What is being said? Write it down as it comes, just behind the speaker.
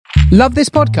Love this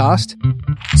podcast?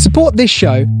 Support this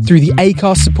show through the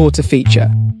Acast supporter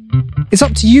feature. It's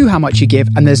up to you how much you give,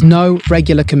 and there's no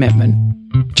regular commitment.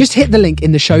 Just hit the link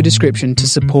in the show description to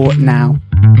support now.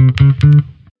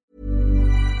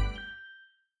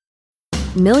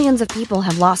 Millions of people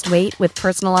have lost weight with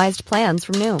personalized plans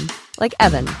from Noom. Like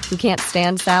Evan, who can't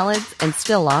stand salads and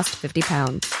still lost 50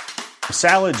 pounds.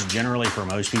 Salads generally for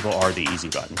most people are the easy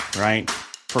button, right?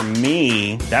 For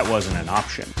me, that wasn't an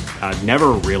option. I never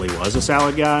really was a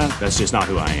salad guy. That's just not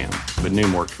who I am. But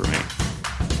Noom worked for me.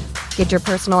 Get your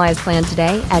personalized plan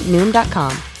today at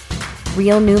Noom.com.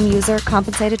 Real Noom user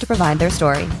compensated to provide their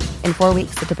story. In 4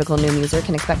 weeks, the typical Noom user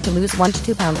can expect to lose 1 to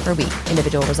 2 pounds per week.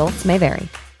 Individual results may vary.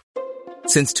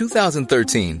 Since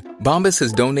 2013, Bombas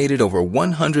has donated over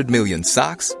 100 million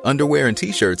socks, underwear, and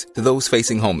T-shirts to those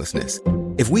facing homelessness.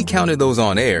 If we counted those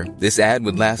on air, this ad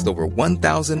would last over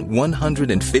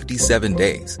 1,157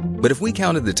 days. But if we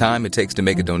counted the time it takes to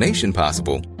make a donation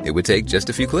possible, it would take just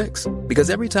a few clicks.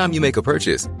 Because every time you make a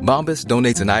purchase, Bombas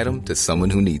donates an item to someone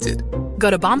who needs it.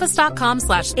 Go to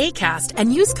bombas.com/ACAST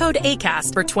and use code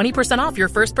ACAST for 20% off your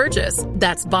first purchase.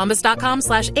 That's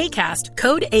bombas.com/ACAST,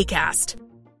 code ACAST.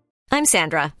 I'm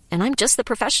Sandra, and I'm just the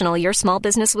professional your small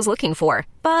business was looking for.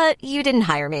 But you didn't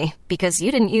hire me because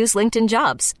you didn't use LinkedIn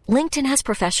Jobs. LinkedIn has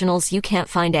professionals you can't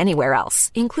find anywhere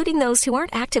else, including those who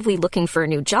aren't actively looking for a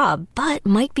new job, but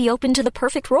might be open to the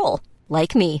perfect role,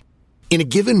 like me. In a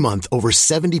given month, over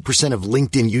 70% of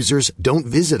LinkedIn users don't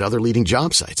visit other leading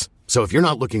job sites. So if you're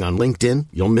not looking on LinkedIn,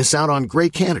 you'll miss out on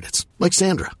great candidates like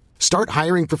Sandra. Start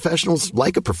hiring professionals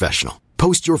like a professional.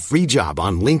 Post your free job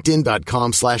on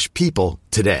linkedin.com/people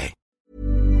today.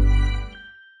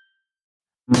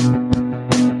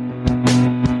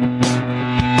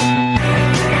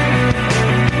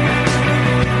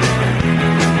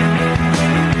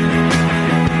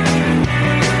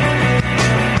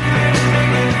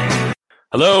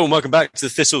 Hello and welcome back to the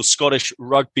Thistle Scottish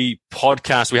Rugby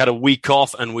Podcast. We had a week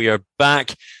off and we are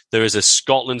back. There is a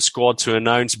Scotland squad to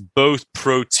announce. Both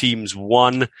pro teams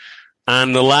won.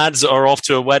 And the lads are off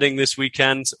to a wedding this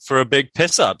weekend for a big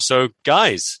piss-up. So,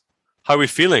 guys, how are we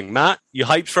feeling? Matt, you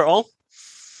hyped for it all?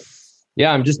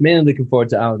 Yeah, I'm just mainly looking forward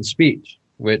to Alan's speech,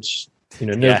 which,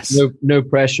 no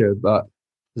pressure, but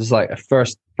this is like a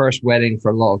first wedding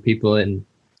for a lot of people in,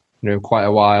 quite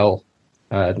a while.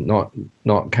 Not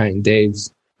counting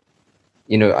Dave's.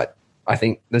 I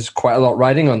think there's quite a lot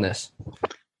riding on this.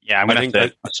 Yeah, I'm going to have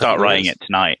to start writing it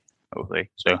tonight, hopefully.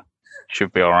 So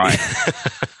should be all right.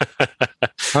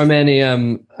 How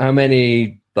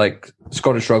many like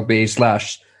Scottish rugby /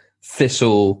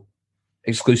 Thistle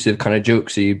exclusive kind of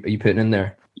jokes are you putting in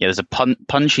there? Yeah, there's a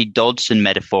punchy Dodson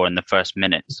metaphor in the first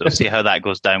minute, so see how that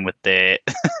goes down with the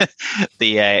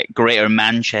Greater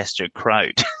Manchester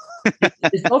crowd.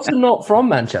 Is Dodson not from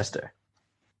Manchester?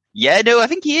 Yeah, no, I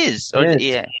think he is.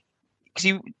 Yeah,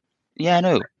 because I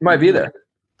know. Might be there.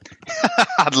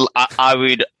 I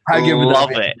would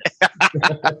love it.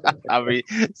 That'd be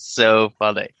so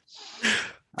funny.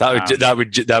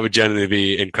 That would genuinely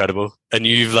be incredible. And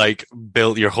you've like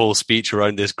built your whole speech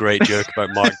around this great joke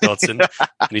about Mark Dodson,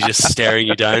 and he's just staring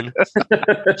you down.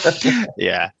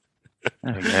 Yeah.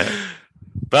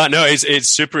 But no, it's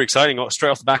super exciting. Straight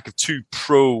off the back of 2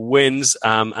 pro wins,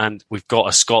 and we've got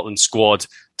a Scotland squad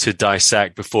to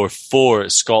dissect before 4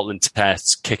 Scotland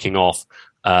tests kicking off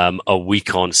a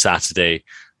week on Saturday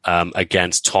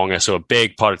against Tonga. So a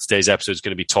big part of today's episode is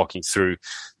going to be talking through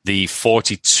the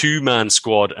 42-man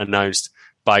squad announced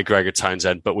by Gregor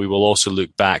Townsend, but we will also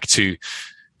look back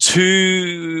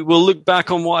we'll look back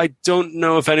on what I don't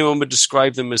know if anyone would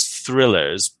describe them as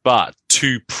thrillers, but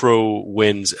 2 pro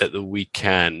wins at the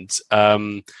weekend.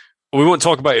 We won't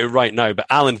talk about it right now, but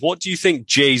Alan, what do you think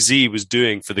Jay-Z was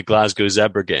doing for the Glasgow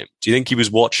Zebra game? Do you think he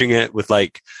was watching it with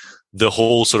like the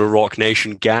whole sort of Rock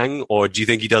Nation gang, or do you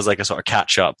think he does like a sort of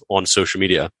catch up on social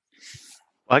media?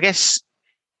 Well, I guess,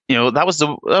 that was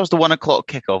the 1 o'clock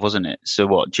kickoff, wasn't it? So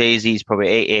what? Jay-Z's probably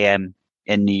 8 a.m.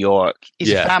 in New York.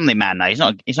 He's a family man now. He's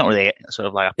not really sort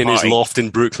of like a party. In his loft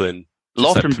in Brooklyn.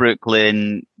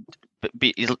 Brooklyn.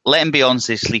 He's letting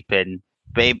Beyonce sleep in.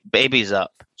 Baby's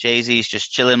up. Jay-Z's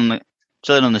just chilling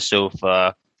on the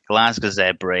sofa. Glasgow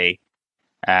Zebra.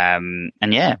 And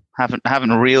yeah,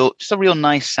 having a real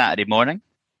nice Saturday morning.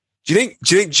 Do you think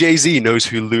Jay-Z knows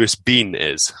who Lewis Bean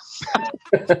is?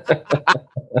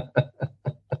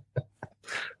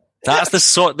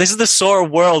 This is the sort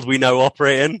of world we now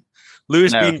operate in.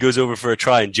 Lewis Bean goes over for a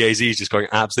try and Jay-Z is just going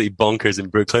absolutely bonkers in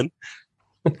Brooklyn.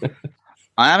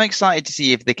 I am excited to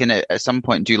see if they can at some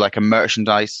point do like a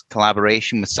merchandise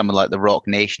collaboration with some of like the Rock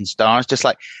Nation stars. Just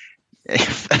like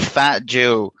Fat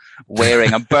Joe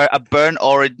wearing a burnt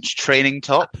orange training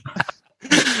top.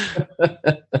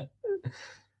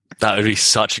 That would be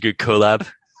such a good collab.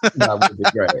 That would be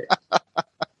great.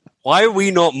 Why are we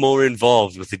not more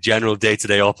involved with the general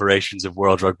day-to-day operations of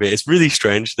World Rugby? It's really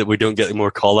strange that we don't get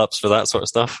more call-ups for that sort of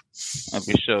stuff. That'd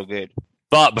be so good.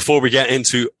 But before we get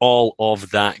into all of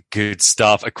that good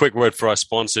stuff, a quick word for our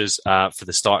sponsors for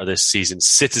the start of this season,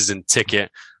 Citizen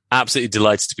Ticket. Absolutely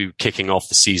delighted to be kicking off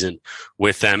the season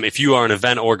with them. If you are an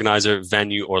event organizer,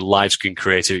 venue, or live screen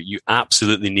creator, you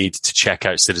absolutely need to check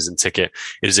out Citizen Ticket.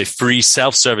 It is a free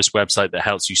self-service website that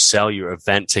helps you sell your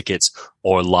event tickets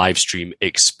or live stream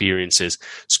experiences.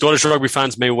 Scottish rugby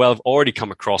fans may well have already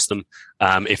come across them.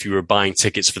 If you were buying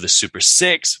tickets for the Super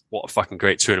Six, what a fucking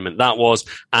great tournament that was,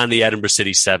 and the Edinburgh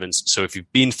City Sevens. So if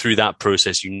you've been through that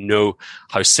process, you know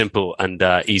how simple and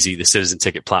easy the Citizen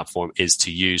Ticket platform is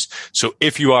to use. So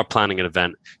if you are planning an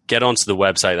event, get onto the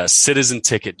website. That's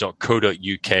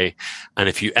citizenticket.co.uk. And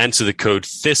if you enter the code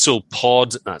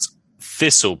ThistlePod, that's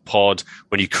ThistlePod,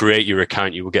 when you create your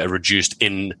account, you will get a reduced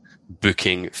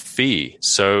in-booking fee.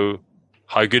 So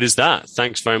how good is that?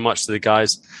 Thanks very much to the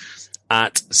guys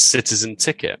at Citizen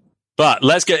Ticket. But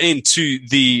let's get into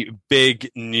the big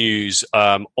news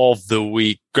of the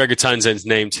week. Gregor Townsend's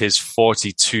named his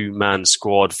 42-man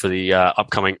squad for the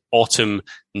upcoming Autumn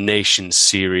Nation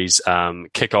Series.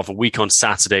 Kick-off a week on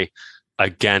Saturday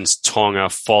against Tonga,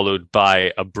 followed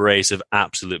by a brace of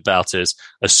absolute belters,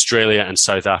 Australia and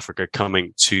South Africa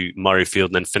coming to Murrayfield,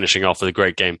 and then finishing off with a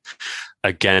great game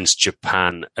against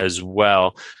Japan as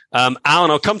well. Alan,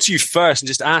 I'll come to you first and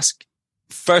just ask,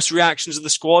 first reactions of the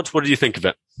squad, what did you think of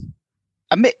it?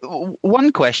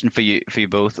 One question for you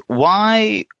both.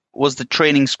 Why was the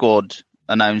training squad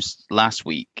announced last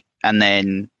week and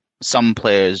then some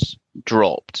players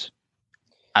dropped?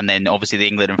 And then obviously the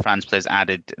England and France players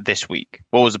added this week.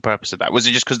 What was the purpose of that? Was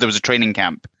it just because there was a training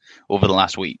camp over the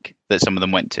last week that some of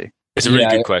them went to? It's a really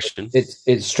good question.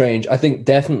 It's strange. I think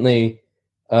definitely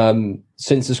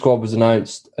since the squad was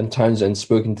announced and Townsend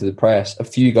spoken to the press, a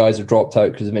few guys have dropped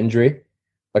out because of injury.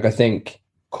 Like I think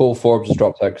Cole Forbes has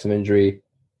dropped out because of injury.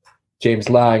 James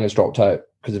Lang has dropped out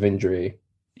because of injury.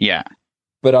 Yeah,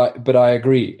 but I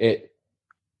agree.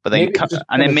 Maybe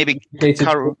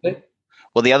Curry.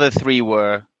 Well, the other three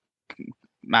were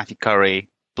Matthew Curry,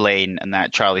 Blaine, and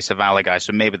that Charlie Savala guy.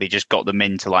 So maybe they just got them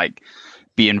in to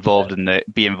be involved in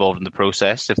the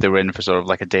process if they were in for sort of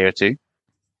like a day or two.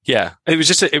 Yeah, it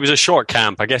was a short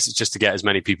camp. I guess it's just to get as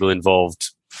many people involved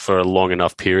for a long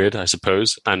enough period, I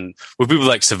suppose. And with people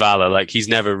like Savala, he's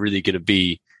never really going to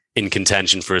be in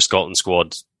contention for a Scotland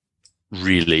squad,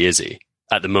 really, is he?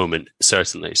 At the moment,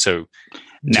 certainly. So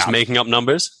just making up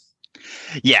numbers?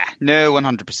 Yeah, no,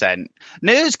 100%.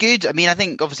 No, it's good. I mean, I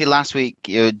think obviously last week,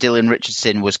 Dylan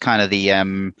Richardson was kind of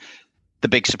the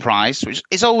big surprise, which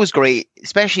is always great,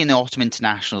 especially in the Autumn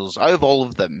Internationals. Out of all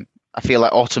of them, I feel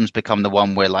like Autumn's become the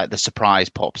one where the surprise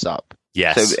pops up.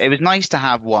 Yes. So it was nice to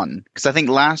have one, because I think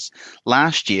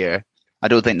last year, I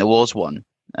don't think there was one,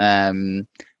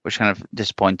 which kind of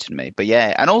disappointed me. But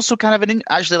yeah, and also kind of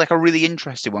a really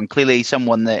interesting one. Clearly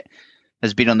someone that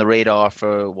has been on the radar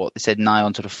for what they said nigh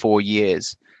on sort of 4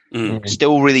 years. Mm.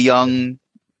 Still really young,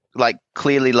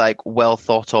 clearly well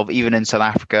thought of, even in South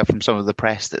Africa from some of the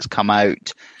press that's come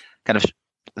out, kind of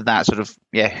that sort of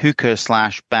hooker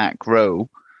 / back row.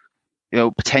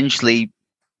 Potentially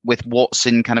with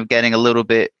Watson kind of getting a little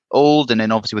bit old, and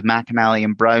then obviously with McInally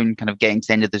and Brown kind of getting to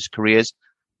the end of their careers,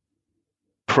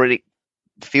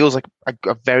 feels like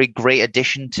a very great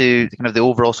addition to kind of the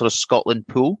overall sort of Scotland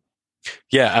pool.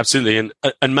 Yeah, absolutely.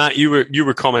 And Matt, you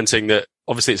were commenting that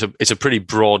obviously it's a pretty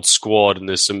broad squad, and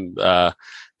there's some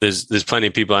there's plenty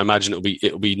of people. I imagine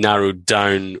it'll be narrowed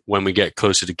down when we get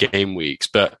closer to game weeks,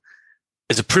 but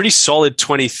it's a pretty solid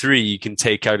 23 you can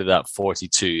take out of that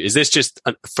 42. Is this just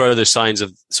further signs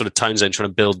of sort of Townsend trying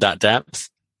to build that depth?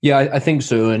 Yeah, I think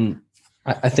so. And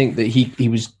I think that he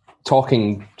was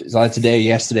talking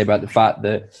yesterday about the fact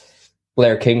that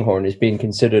Blair Kinghorn is being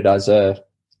considered as a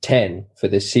 10 for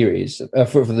this series,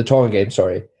 for the Tonga game,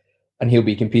 sorry. And he'll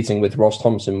be competing with Ross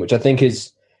Thompson, which I think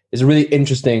is a really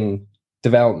interesting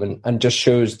development and just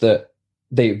shows that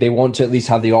they want to at least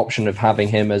have the option of having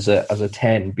him as a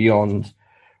 10 beyond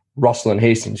Russell and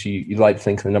Hastings, you'd like to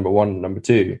think of the number one and number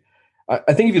two.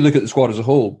 I think if you look at the squad as a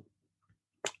whole,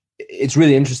 it's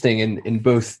really interesting in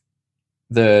both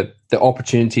the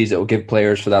opportunities that will give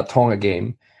players for that Tonga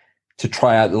game to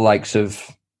try out the likes of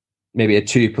maybe a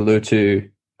Tuipulotu,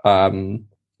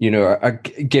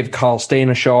 give Carl Steyn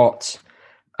a shot,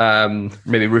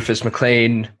 maybe Rufus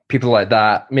McLean, people like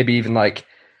that, maybe even a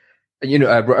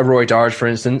Roy Darge, for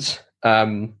instance.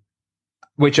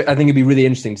 which I think it'd be really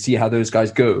interesting to see how those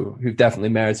guys go, who've definitely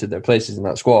merited their places in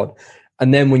that squad.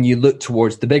 And then when you look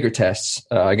towards the bigger tests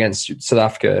against South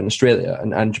Africa and Australia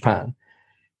and Japan,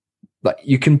 like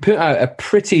you can put out a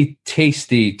pretty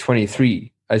tasty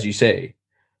 23, as you say.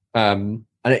 And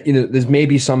there's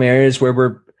maybe some areas where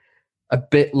we're a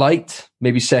bit light,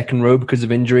 maybe second row because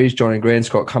of injuries, Johnny Gray and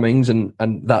Scott Cummings, and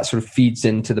that sort of feeds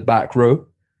into the back row.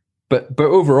 But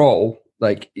overall,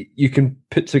 like you can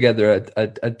put together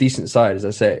a decent side, as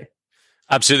I say.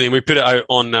 Absolutely, and we put it out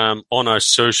on our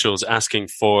socials asking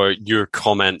for your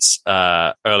comments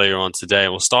earlier on today.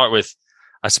 We'll start with,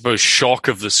 I suppose, shock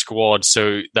of the squad.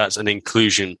 So that's an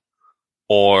inclusion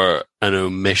or an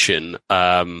omission.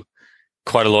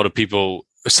 Quite a lot of people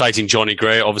citing Johnny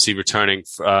Gray, obviously returning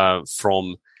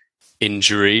from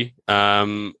injury.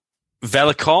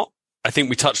 Velikot, I think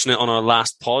we touched on it on our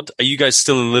last pod. Are you guys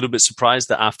still a little bit surprised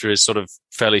that after his sort of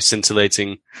fairly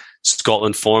scintillating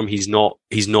Scotland form, he's not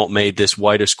made this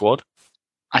wider squad?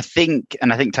 I think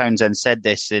Townsend said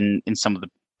this in some of the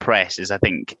press, is I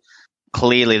think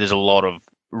clearly there's a lot of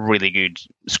really good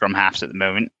scrum halves at the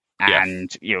moment.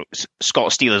 And,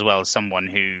 Scott Steele as well is someone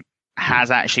who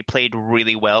has actually played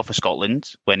really well for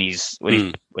Scotland when he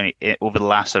over the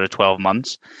last sort of 12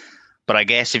 months. But I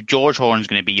guess if George Horne's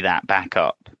going to be that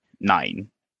backup 9,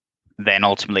 then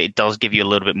ultimately it does give you a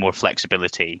little bit more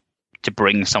flexibility to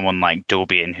bring someone like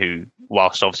Dobie in, who,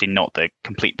 whilst obviously not the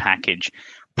complete package,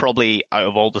 probably out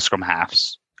of all the scrum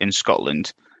halves in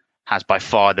Scotland, has by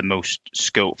far the most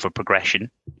scope for progression.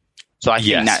 So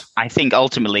I think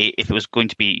ultimately, if it was going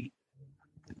to be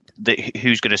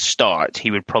who's going to start,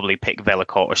 he would probably pick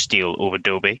Velikot or Steele over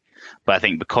Dobie. But I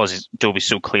think because Dobie's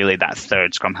so clearly that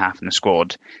third scrum half in the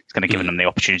squad, it's going to give them the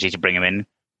opportunity to bring him in.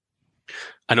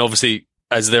 And obviously,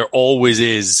 as there always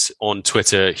is on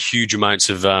Twitter, huge amounts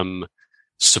of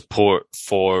support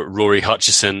for Rory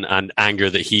Hutchison and anger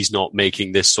that he's not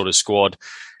making this sort of squad.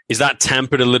 Is that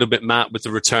tempered a little bit, Matt, with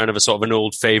the return of a sort of an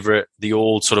old favourite, the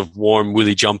old sort of warm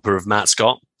woolly jumper of Matt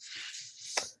Scott?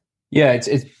 Yeah,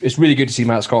 it's really good to see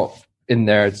Matt Scott in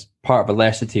there. It's part of a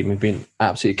Leicester team who've been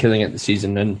absolutely killing it this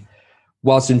season. And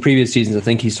whilst in previous seasons, I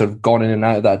think he's sort of gone in and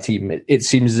out of that team, it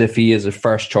seems as if he is a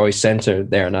first choice centre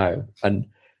there now. And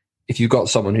if you've got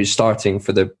someone who's starting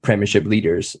for the Premiership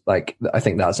leaders, like I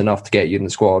think that's enough to get you in the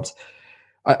squad.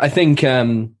 I think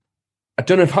I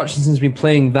don't know if Hutchinson's been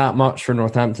playing that much for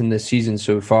Northampton this season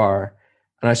so far.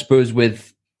 And I suppose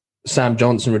with Sam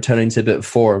Johnson returning to a bit of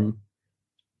form,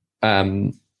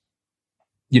 and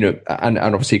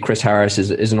obviously Chris Harris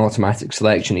is an automatic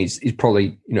selection. He's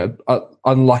probably,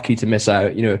 unlucky to miss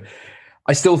out.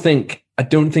 I don't think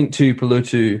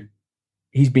Tuipulotu,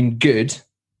 he's been good,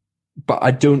 but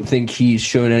I don't think he's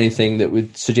shown anything that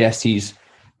would suggest he's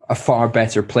a far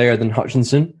better player than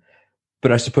Hutchinson.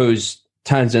 But I suppose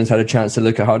Townsend's had a chance to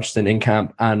look at Hutchinson in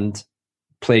camp and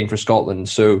playing for Scotland.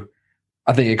 So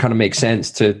I think it kind of makes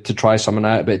sense to try someone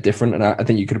out a bit different. And I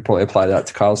think you could probably apply that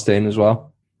to Kyle Steyn as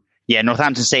well. Yeah,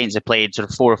 Northampton Saints have played sort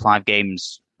of 4 or 5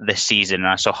 games this season, and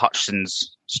I saw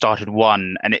Hutchinson's started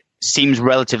 1, and it seems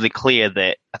relatively clear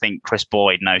that I think Chris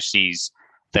Boyd now sees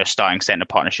their starting centre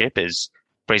partnership is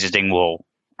Fraser Dingwall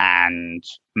and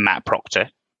Matt Proctor,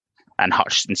 and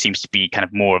Hutchinson seems to be kind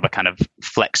of more of a kind of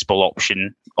flexible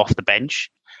option off the bench,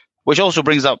 which also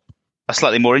brings up a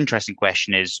slightly more interesting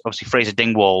question is obviously Fraser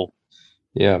Dingwall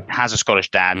has a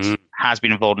Scottish dad, has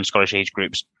been involved in Scottish age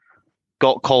groups,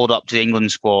 got called up to the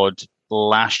England squad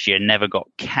last year, never got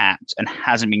capped, and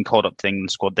hasn't been called up to the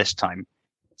England squad this time.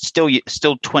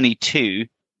 Still 22,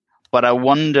 but I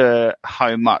wonder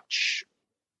how much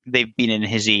they've been in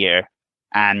his ear.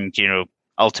 And,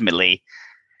 ultimately,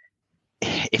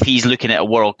 if he's looking at a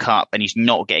World Cup and he's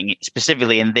not getting it,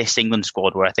 specifically in this England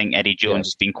squad, where I think Eddie Jones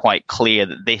has been quite clear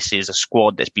that this is a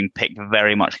squad that's been picked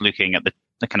very much looking at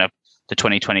the kind of the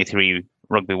 2023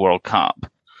 Rugby World Cup,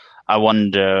 I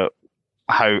wonder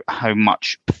how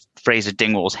much Fraser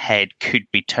Dingwall's head could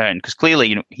be turned, because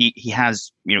clearly he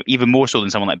has even more so than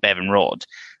someone like Bevan Rodd,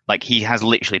 like he has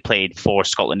literally played for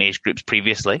Scotland age groups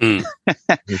previously.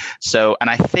 So, and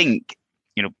I think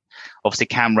obviously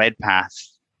Cam Redpath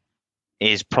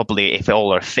is probably, if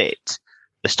all are fit,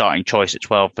 the starting choice at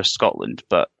 12 for Scotland,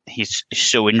 but he's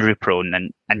so injury prone,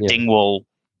 and Dingwall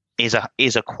is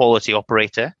a quality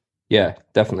operator. Yeah,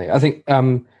 definitely. I think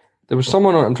there was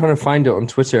someone, I'm trying to find it on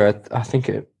Twitter.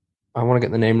 I want to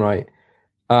get the name right.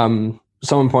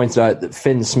 Someone pointed out that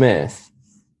Finn Smith,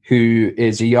 who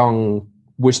is a young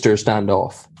Worcester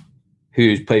standoff,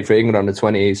 who's played for England under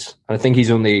 20s, and I think he's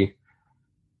only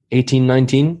 18,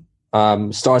 19,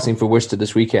 starting for Worcester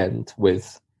this weekend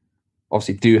with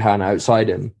obviously Duhan outside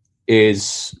him,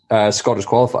 is Scottish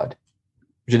qualified,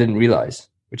 which I didn't realise.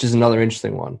 which is another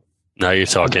interesting one. Now you're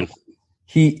talking.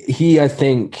 He I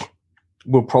think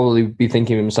will probably be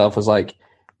thinking of himself as like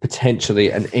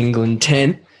potentially an England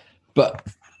 10, but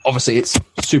obviously it's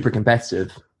super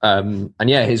competitive. And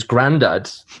yeah, his granddad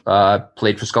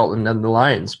played for Scotland and the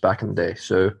Lions back in the day.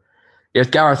 So yeah,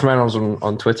 Gareth Reynolds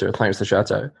on Twitter. Thanks for the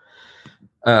shout out.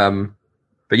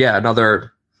 But yeah,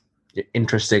 another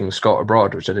interesting Scot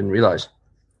abroad, which I didn't realise.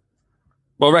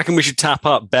 Well, I reckon we should tap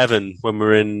up Bevan when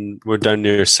we're down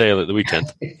near Sale at the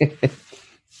weekend.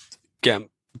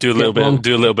 Do a little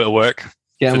bit of work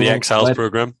for the Exiles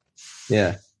program.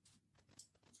 Yeah.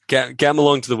 Get him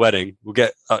along to the wedding.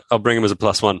 I'll bring him as a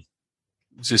 +1.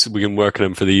 Just we can work on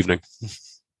him for the evening.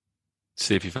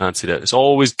 See if he fancied it. It's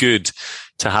always good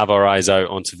to have our eyes out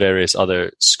onto various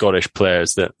other Scottish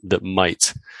players that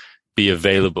might be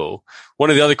available. One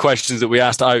of the other questions that we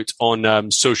asked out on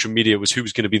social media was who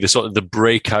was going to be the sort of the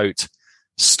breakout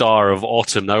star of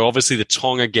autumn. Now, obviously, the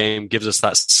Tonga game gives us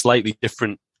that slightly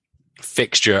different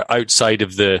fixture outside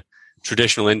of the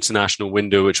traditional international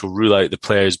window, which will rule out the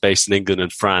players based in England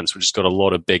and France, which has got a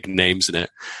lot of big names in it.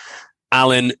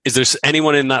 Alan, is there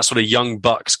anyone in that sort of young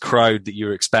Bucks crowd that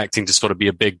you're expecting to sort of be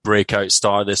a big breakout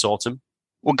star this autumn?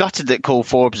 Well, gutted that Cole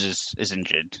Forbes is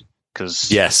injured,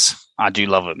 because yes, I do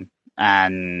love him.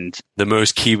 And the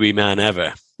most Kiwi man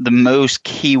ever.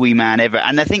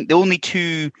 And I think the only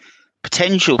two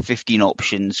potential 15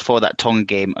 options for that Tonga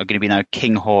game are going to be now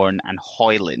Kinghorn and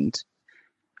Hoyland.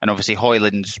 And obviously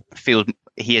Hoyland feels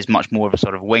he is much more of a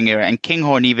sort of winger, and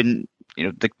Kinghorn, even, you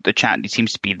know, the chat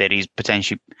seems to be that he's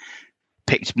potentially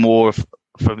picked more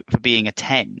for being a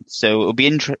 10. So it'll be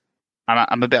interesting.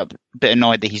 I'm a bit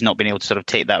annoyed that he's not been able to sort of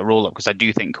take that role up, because I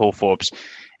do think Cole Forbes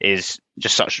is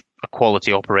just such a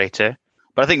quality operator.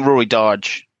 But I think Rory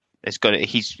Darge has got it.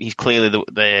 He's clearly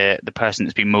the person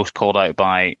that's been most called out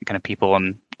by kind of people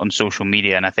on social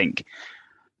media. And I think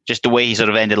just the way he sort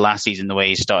of ended last season, the way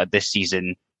he started this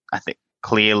season, I think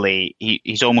clearly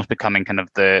he's almost becoming kind of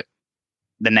the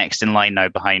next in line now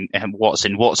behind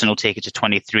Watson. Watson will take it to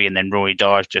 23, and then Rory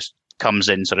Darge just comes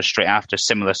in sort of straight after,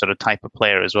 similar sort of type of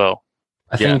player as well.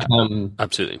 I think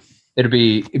absolutely. It'd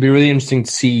be really interesting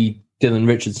to see Dylan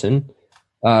Richardson,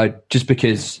 just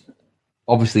because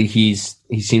obviously he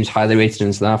seems highly rated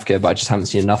in South Africa, but I just haven't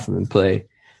seen enough of him play.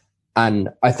 And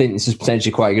I think this is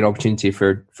potentially quite a good opportunity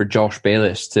for Josh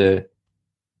Bayliss to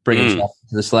bring himself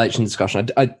to the selection discussion.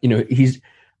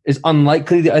 It's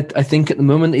unlikely that I think at the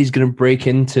moment that he's going to break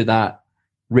into that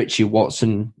Richie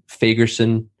Watson,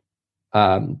 Fagerson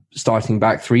starting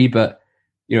back three, but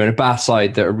you know, in a Bath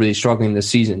side that are really struggling this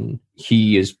season,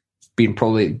 he has been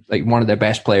probably like one of their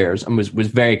best players and was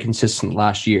very consistent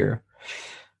last year.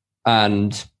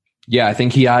 And yeah, I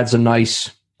think he adds a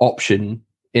nice option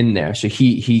in there. So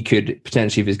he could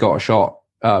potentially, if he's got a shot,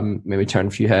 maybe turn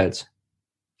a few heads.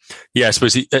 Yeah, I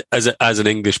suppose as an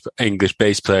English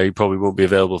based player, he probably won't be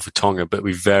available for Tonga, but it'll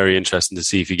be very interesting to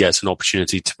see if he gets an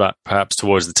opportunity to perhaps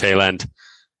towards the tail end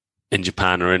in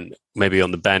Japan, or maybe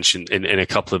on the bench in a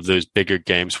couple of those bigger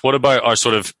games. What about our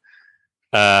sort of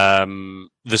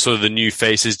the new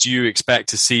faces? Do you expect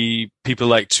to see people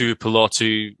like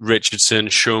Tuipulotu, Richardson,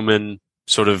 Showman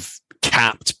sort of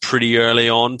capped pretty early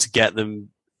on to get them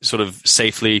sort of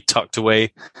safely tucked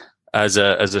away as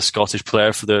a Scottish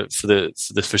player for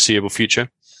the foreseeable future?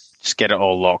 Just get it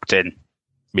all locked in.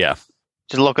 Yeah.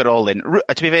 Just lock it all in. To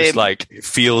be fair, just like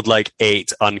field like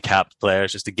 8 uncapped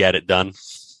players just to get it done.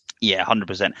 Yeah,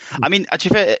 100%. I mean, to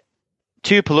be fair,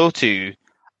 Tuipulotu,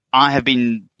 I have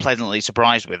been pleasantly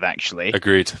surprised with, actually.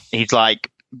 Agreed. He's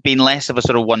like been less of a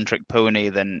sort of one-trick pony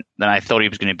than I thought he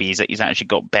was going to be. He's actually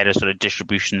got better sort of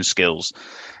distribution skills.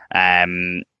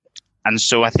 And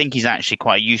so I think he's actually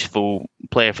quite a useful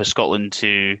player for Scotland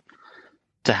to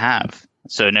have.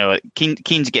 So no, keen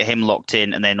to get him locked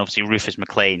in, and then obviously Rufus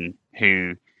McLean,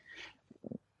 who,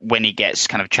 when he gets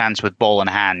kind of chance with ball in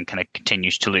hand, kind of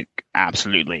continues to look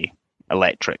absolutely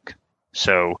electric.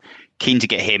 So keen to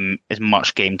get him as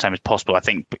much game time as possible. I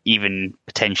think even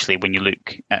potentially when you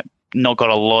look at not got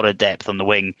a lot of depth on the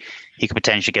wing, he could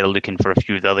potentially get a look in for a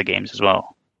few of the other games as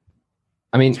well.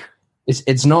 I mean,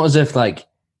 it's not as if like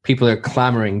people are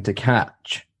clamoring to cap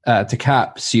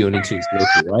Sione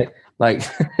Tuipulotu, right? Like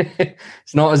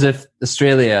it's not as if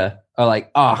Australia are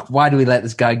like, why do we let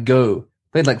this guy go?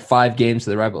 Played like 5 games for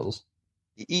the Rebels.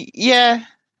 Yeah.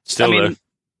 Still there.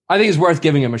 I think it's worth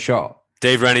giving him a shot.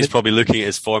 Dave Rennie's probably looking at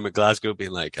his form at Glasgow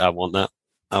being like, I want that.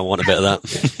 I want a bit of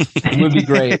that. It would be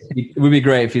great. It would be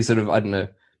great if he sort of, I don't know,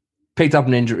 picked up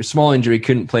an injury, small injury,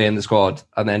 couldn't play in the squad,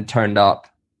 and then turned up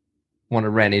one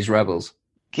of Rennie's Rebels.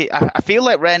 I feel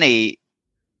like Rennie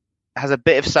has a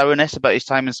bit of sourness about his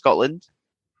time in Scotland.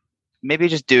 maybe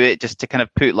just do it just to kind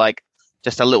of put like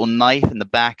just a little knife in the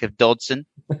back of Dodson.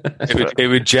 It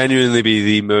would genuinely be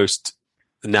the most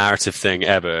narrative thing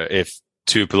ever if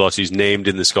Tuipulotu's named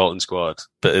in the Scotland squad,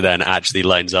 but then actually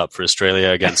lines up for Australia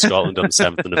against Scotland on the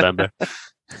 7th of November.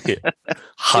 Yeah.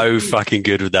 How fucking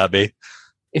good would that be?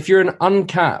 If you're an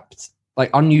uncapped, like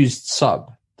unused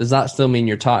sub, does that still mean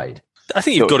you're tied? I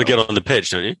think you've got to get on the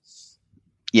pitch, don't you?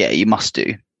 Yeah, you must do.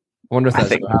 I wonder if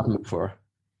that's ever happened before.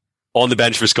 On the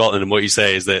bench for Scotland, and what you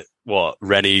say is that,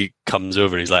 Rennie comes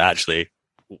over and he's like, actually,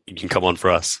 you can come on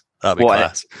for us. That'd be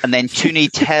class. And then Tooney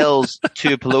tells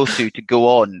Tuipulotu to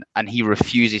go on, and he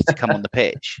refuses to come on the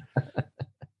pitch.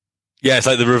 Yeah, it's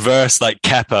like the reverse, like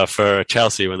Kepa for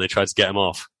Chelsea when they tried to get him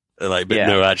off. They're like, but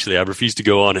no, actually, I refuse to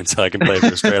go on until I can play for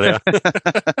Australia.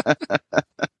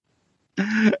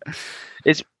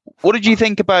 What did you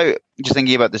think about, just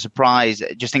thinking about the surprise,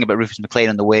 just thinking about Rufus McLean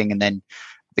on the wing, and then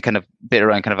the kind of bit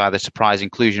around kind of either surprise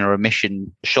inclusion or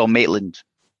omission, Sean Maitland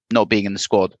not being in the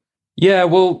squad? Yeah,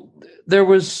 well, there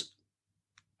was,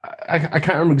 I can't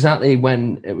remember exactly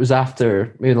when it was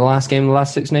after, maybe the last game of the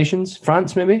last Six Nations,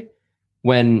 France maybe,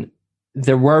 when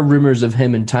there were rumours of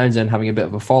him and Townsend having a bit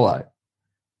of a fallout.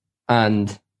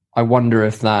 And I wonder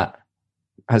if that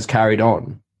has carried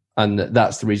on, and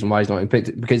that's the reason why he's not being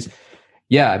picked. Because,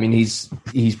 yeah, I mean, he's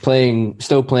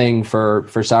still playing for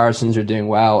Saracens, who are doing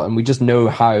well, and we just know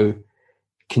how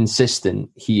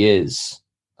consistent he is.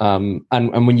 And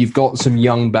when you've got some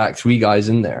young back three guys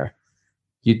in there,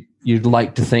 you'd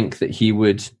like to think that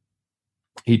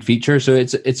he'd feature. So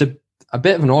it's a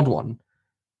bit of an odd one.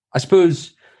 I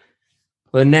suppose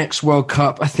the next World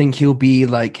Cup, I think he'll be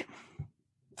like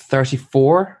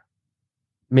 34.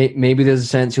 Maybe there's a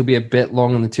sense he'll be a bit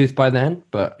long in the tooth by then,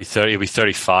 but he'll be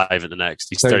 35 at the next.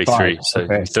 He's 33, so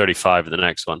okay. He'll be 35 at the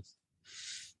next one.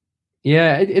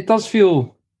 Yeah, it does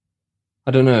feel,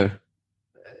 I don't know.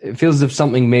 It feels as if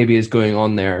something maybe is going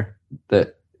on there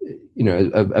that,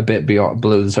 a bit below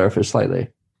the surface slightly.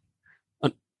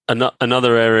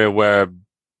 Another area where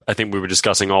I think we were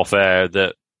discussing off air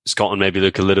that Scotland maybe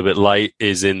look a little bit light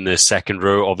is in the second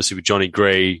row, obviously with Johnny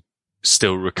Gray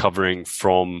still recovering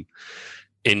from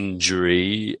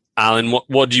injury. Alan,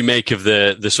 what do you make of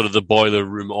the sort of the boiler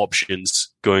room options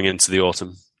going into the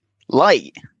autumn?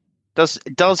 Light.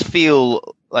 It does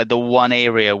feel like the one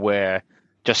area where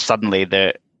just suddenly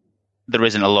there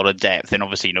isn't a lot of depth, and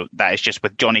obviously that is just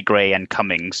with Johnny Gray and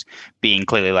Cummings being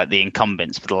clearly like the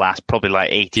incumbents for the last probably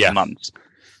like 18 months.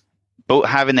 But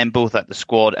having them both at the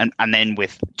squad, and then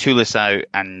with Toulis out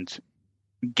and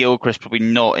Gilchrist probably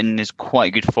not in as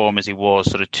quite good form as he was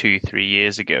sort of 2-3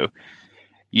 years ago,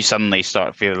 you suddenly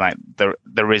start feeling like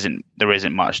there isn't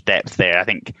much depth there. I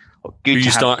think who are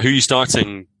you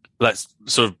starting? Let's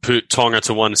sort of put Tonga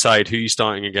to one side. Who are you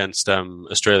starting against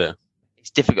Australia? It's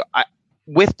difficult.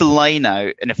 With the line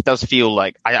out, and if it does feel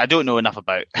like I don't know enough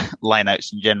about line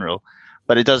outs in general,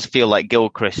 but it does feel like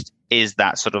Gilchrist is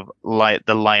that sort of like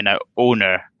the line out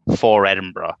owner for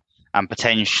Edinburgh, and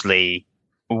potentially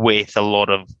with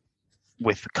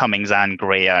Cummings and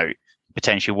Gray out,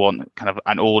 potentially want kind of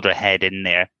an older head in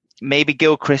there. Maybe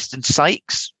Gilchrist and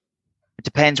Sykes. It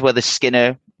depends whether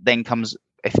Skinner then comes.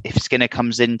 If Skinner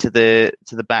comes into the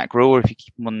back row, or if you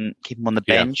keep him on the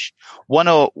bench. One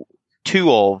or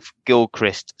two of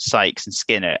Gilchrist, Sykes, and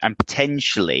Skinner, and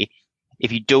potentially,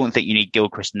 if you don't think you need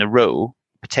Gilchrist in the row,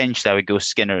 potentially I would go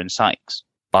Skinner and Sykes.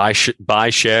 Buy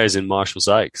shares in Marshall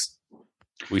Sykes.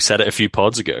 We said it a few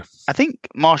pods ago. I think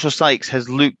Marshall Sykes has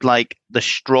looked like the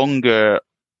stronger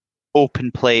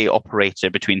open play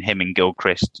operator between him and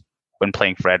Gilchrist when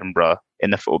playing for Edinburgh in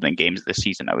the opening games of the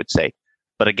season, I would say.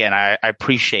 But again, I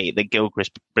appreciate that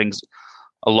Gilchrist brings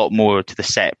a lot more to the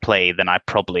set play than I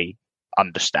probably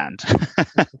understand.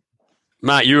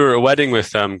 Matt, you were at a wedding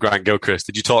with Grant Gilchrist.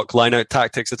 Did you talk line-out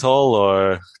tactics at all,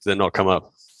 or did it not come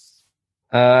up?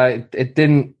 It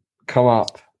didn't come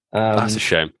up. That's a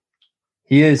shame.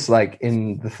 He is, like,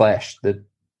 in the flesh, the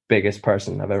biggest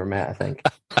person I've ever met, I think.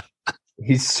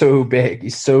 He's so big.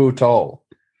 He's so tall.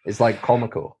 It's, like,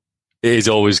 comical. It is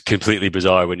always completely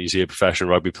bizarre when you see a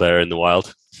professional rugby player in the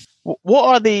wild. What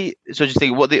are the... So just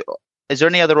think, is there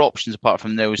any other options apart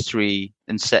from those three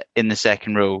in the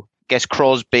second row? I guess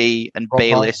Crosby and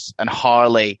Bayliss and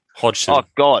Harley. Hodgson. Oh,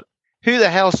 God. Who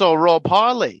the hell saw Rob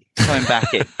Harley coming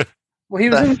back in? Well, he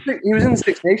was in the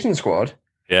Six Nations squad.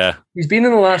 Yeah. He's been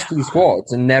in the last two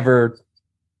squads and never...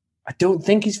 I don't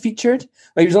think he's featured.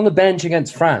 He was on the bench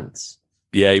against France.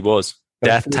 Yeah, he was.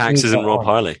 Death, taxes, and Rob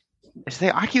Harley.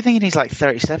 I keep thinking he's like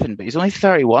 37, but he's only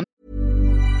 31.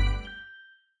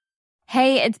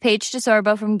 Hey, it's Paige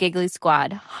DeSorbo from Giggly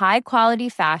Squad. High quality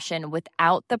fashion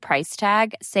without the price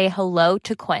tag. Say hello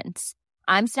to Quince.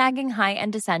 I'm snagging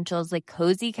high-end essentials like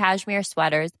cozy cashmere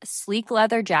sweaters, sleek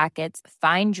leather jackets,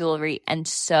 fine jewelry, and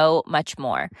so much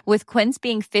more. With Quince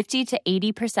being 50 to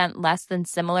 80% less than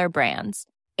similar brands.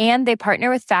 And they partner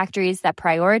with factories that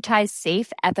prioritize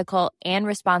safe, ethical, and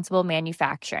responsible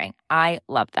manufacturing. I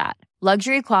love that.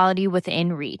 Luxury quality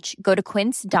within reach. Go to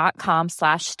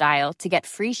quince.com/style to get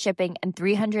free shipping and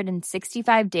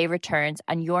 365-day returns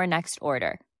on your next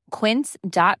order.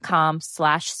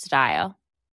 Quince.com/style.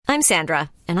 I'm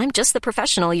Sandra, and I'm just the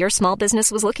professional your small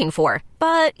business was looking for.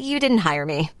 But you didn't hire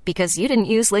me because you didn't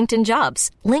use LinkedIn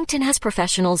Jobs. LinkedIn has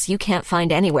professionals you can't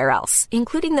find anywhere else,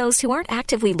 including those who aren't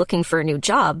actively looking for a new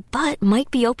job, but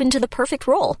might be open to the perfect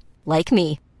role, like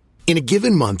me. In a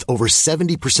given month, over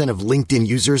 70% of LinkedIn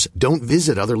users don't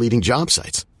visit other leading job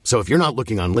sites. So if you're not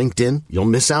looking on LinkedIn, you'll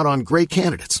miss out on great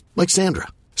candidates like Sandra.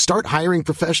 Start hiring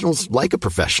professionals like a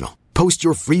professional. Post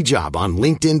your free job on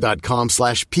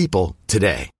linkedin.com/people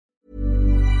today.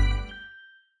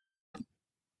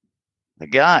 The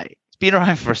guy, he's been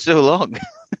around for so long.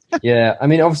 Yeah, I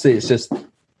mean, obviously it's just,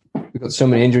 we've got so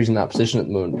many injuries in that position at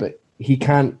the moment, but he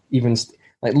can't even,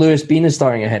 like Lewis Bean is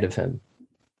starting ahead of him.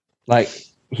 Like,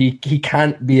 he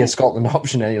can't be a Scotland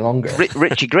option any longer.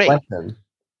 Richie Gray.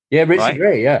 Yeah, Richie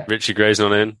Gray, yeah. Richie Gray's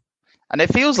not in. And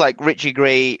it feels like Richie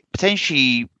Gray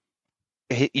potentially,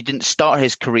 he didn't start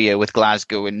his career with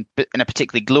Glasgow in a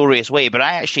particularly glorious way, but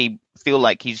I actually feel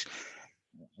like he's,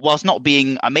 whilst not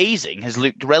being amazing, has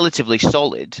looked relatively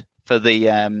solid for the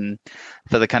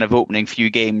kind of opening few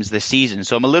games this season.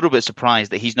 So I'm a little bit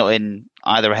surprised that he's not in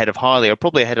either ahead of Harley or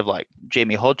probably ahead of like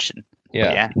Jamie Hodgson.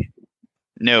 Yeah.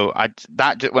 No,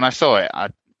 when I saw it,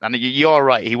 and you're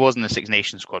right, he was in the Six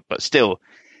Nations squad, but still,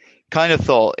 kind of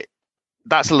thought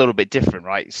that's a little bit different,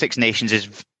 right? Six Nations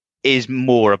is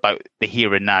more about the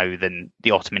here and now than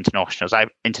the autumn internationals. I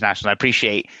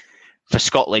appreciate for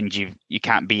Scotland you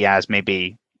can't be as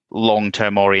maybe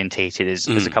long-term orientated as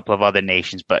a couple of other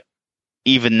nations, but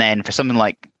even then, for something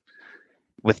like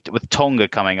with Tonga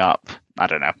coming up, I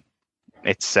don't know,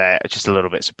 it's just a little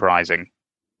bit surprising.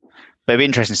 But it'd be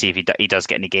interesting to see if he does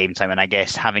get any game time, and I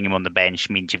guess having him on the bench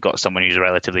means you've got someone who's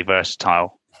relatively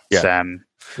versatile. Yeah.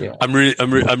 I'm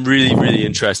really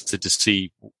interested to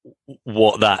see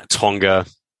what that Tonga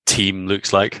team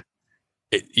looks like.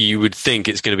 You would think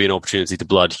it's going to be an opportunity to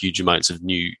blood huge amounts of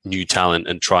new talent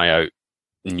and try out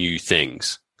new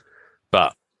things.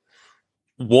 But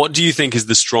what do you think is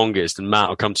the strongest? And Matt,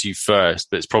 I'll come to you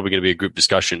first, but it's probably going to be a group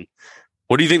discussion.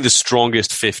 What do you think the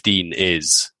strongest 15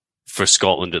 is for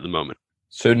Scotland at the moment?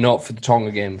 So not for the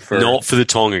Tonga game. Not for the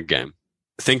Tonga game.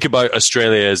 Think about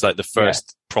Australia as like the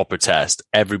first proper test.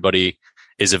 Everybody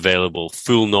is available.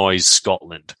 Full noise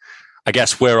Scotland. I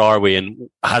guess, where are we, and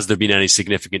has there been any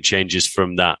significant changes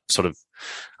from that sort of,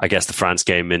 I guess, the France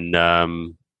game in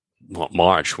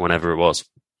March, whenever it was?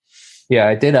 Yeah,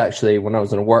 I did actually, when I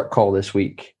was on a work call this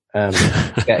week,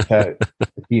 get out the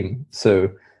team.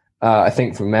 So I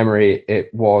think from memory,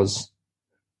 it was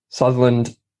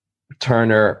Sutherland,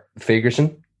 Turner,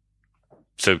 Fagerson.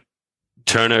 So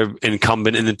Turner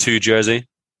incumbent in the 2 jersey?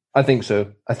 I think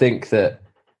so. I think that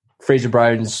Fraser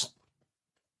Brown's,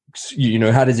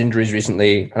 had his injuries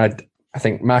recently, and I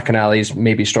think McAnally's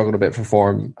maybe struggled a bit for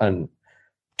form, and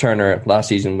Turner last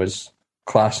season was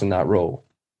class in that role.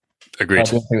 Agreed. I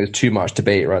don't think there's too much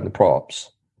debate around the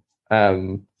props.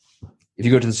 If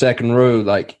you go to the second row,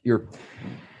 like you're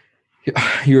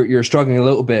struggling a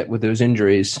little bit with those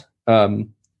injuries.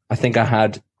 I think I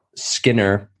had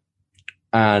Skinner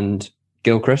and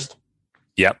Gilchrist.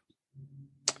 Yep.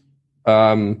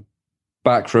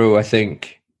 Back row, I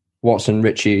think Watson,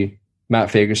 Ritchie, Matt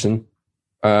Fagerson,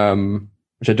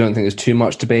 which I don't think there's too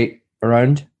much debate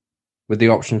around with the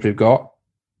options we've got.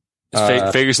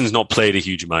 Fagerson's not played a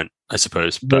huge amount, I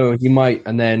suppose. But... No, he might.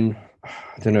 And then,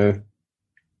 I don't know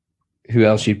who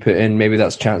else you'd put in. Maybe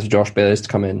that's a chance for Josh Bayliss to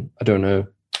come in. I don't know.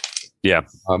 Yeah.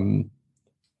 Then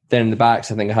in the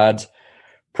backs, I think I had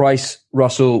Price,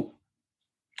 Russell,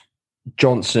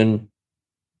 Johnson,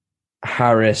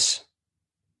 Harris,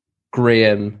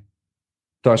 Graham,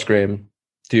 Darcy Graham,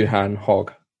 Duhan,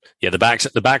 Hogg. Yeah, the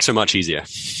backs are much easier.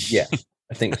 Yeah,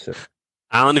 I think so.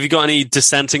 Alan, have you got any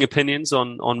dissenting opinions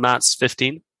on Matt's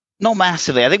 15? Not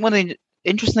massively. I think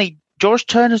interestingly, George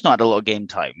Turner's not had a lot of game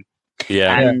time.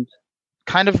 Yeah. And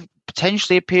kind of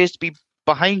potentially appears to be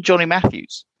behind Johnny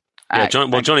Matthews. Yeah,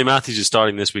 Johnny Matthews is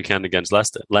starting this weekend against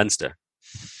Leinster.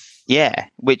 Yeah,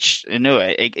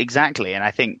 exactly. And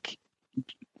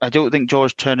I don't think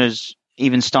George Turner's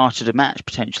even started a match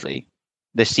potentially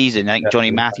this season. I think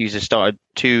Johnny Matthews has started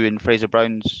 2 and Fraser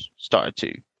Brown's started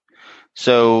 2.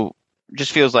 So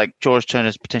just feels like George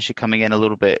Turner's potentially coming in a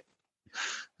little bit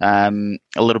a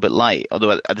little bit light.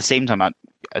 Although at the same time,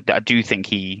 I do think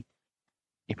he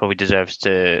probably deserves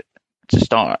to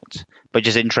start. But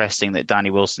just interesting that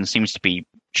Danny Wilson seems to be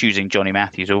choosing Johnny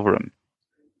Matthews over him.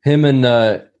 Him and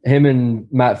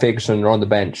Matt Fagerson are on the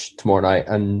bench tomorrow night,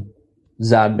 and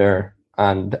Xander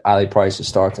and Ali Price is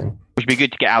starting. Which would be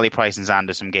good to get Ali Price and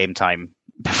Xander some game time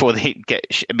before they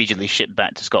get immediately shipped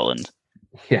back to Scotland.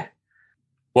 Yeah.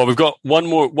 Well, we've got one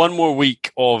more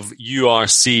week of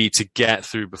URC to get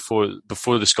through before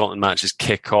the Scotland matches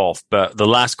kick off. But the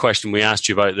last question we asked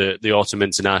you about the autumn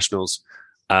internationals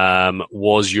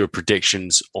was your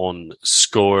predictions on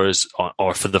scores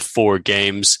or for the 4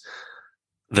 games.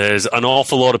 There's an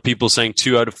awful lot of people saying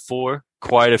 2 out of 4.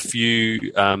 Quite a few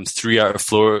 3 out of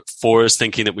 4s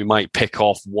thinking that we might pick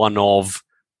off one of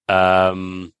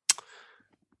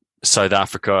South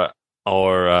Africa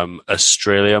or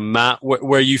Australia. Matt,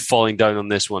 where are you falling down on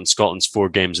this one? Scotland's 4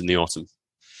 games in the autumn.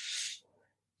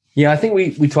 Yeah, I think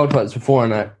we talked about this before,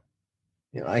 and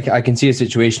I can see a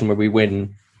situation where we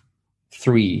win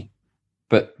 3,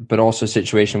 but also a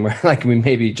situation where like we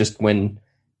maybe just win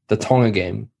the Tonga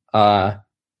game.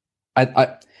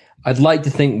 I'd like to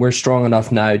think we're strong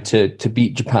enough now to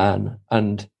beat Japan,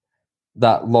 and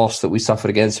that loss that we suffered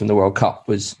against them in the World Cup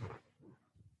was,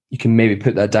 you can maybe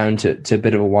put that down to a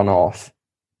bit of a one-off.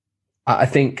 I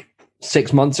think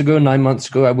 9 months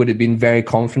ago, I would have been very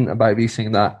confident about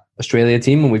beating that Australia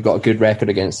team, and we've got a good record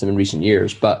against them in recent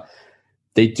years, but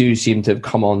they do seem to have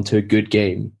come on to a good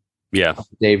game. Yeah.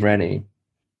 Dave Rennie,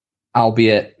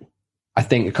 albeit I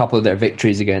think a couple of their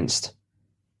victories against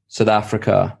South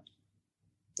Africa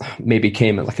maybe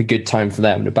came at like a good time for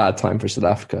them and a bad time for South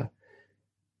Africa.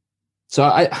 So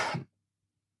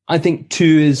I think 2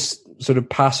 is sort of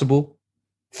passable.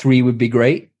 3 would be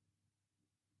great.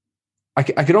 I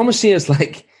could almost see us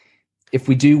like, if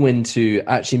we do win 2,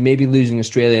 actually maybe losing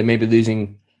Australia, maybe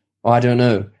losing, I don't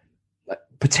know,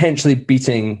 potentially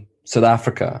beating South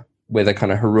Africa with a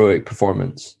kind of heroic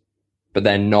performance, but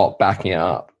then not backing it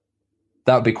up.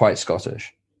 That would be quite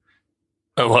Scottish.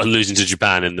 Well, losing to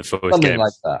Japan in the 4th game. Something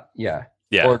like that, yeah.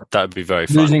 Yeah, or that would be very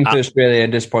fun. Losing to Australia in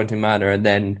a disappointing manner, and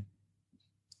then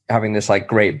having this like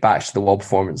great back to the wall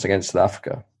performance against South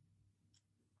Africa.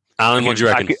 Alan, what do you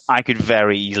reckon? I could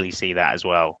very easily see that as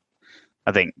well.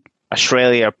 I think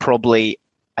Australia probably,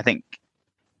 I think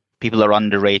people are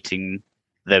underrating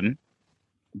them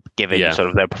given sort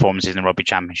of their performances in the Rugby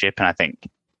Championship, and I think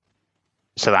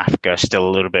South Africa is still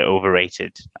a little bit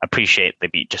overrated. I appreciate they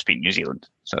just beat New Zealand,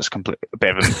 so it's a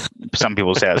bit of a, some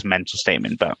people say that's a mental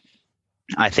statement, but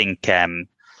I think I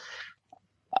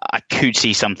could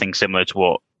see something similar to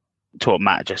what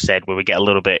Matt just said, where we get a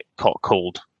little bit caught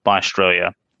cold by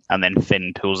Australia, and then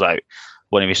Finn pulls out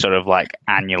one of his sort of like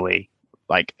annually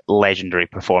like legendary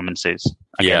performances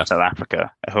against South Africa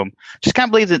at home. Just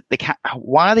can't believe that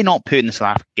why are they not putting the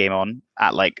South Africa game on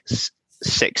at like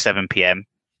 6-7 p.m.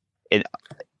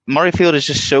 Murrayfield is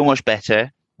just so much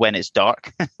better when it's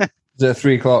dark. Is it a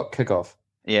 3:00 kickoff?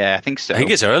 Yeah, I think so. I think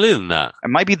it's earlier than that. It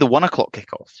might be the 1:00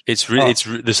 kickoff. It's really,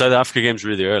 the South Africa game's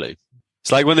really early.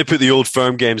 It's like when they put the Old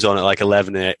Firm games on at like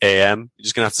 11 a.m. You're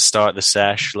just gonna have to start the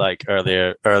sesh like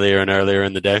earlier and earlier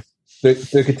in the day. Book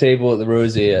a table at the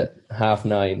Rosie at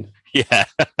 9:30. Yeah.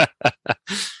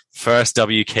 First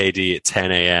WKD at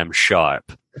 10 a.m.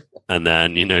 sharp, and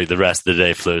then the rest of the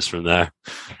day flows from there.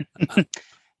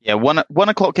 Yeah, 1:00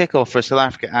 kickoff for South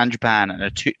Africa and Japan, and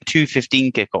a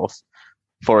 2:15 kickoff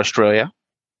for Australia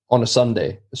on a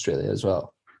Sunday. Australia as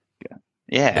well.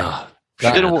 Yeah.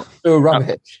 So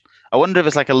rubbish. I wonder if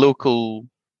it's like a local,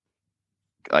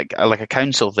 like a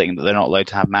council thing that they're not allowed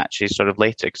to have matches sort of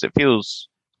later, because it feels,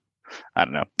 I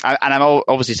don't know. And I'm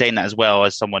obviously saying that as well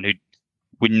as someone who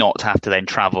would not have to then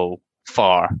travel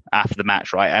far after the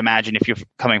match, right? I imagine if you're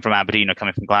coming from Aberdeen or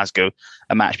coming from Glasgow,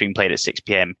 a match being played at 6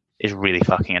 p.m. is really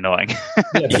fucking annoying.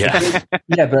 Yeah,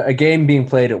 but a game being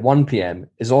played at 1 p.m.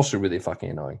 is also really fucking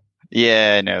annoying.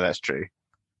 Yeah, no, that's true.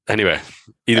 Anyway,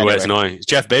 either way, it's annoying. It's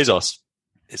Jeff Bezos.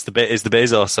 It's the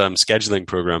Bezos scheduling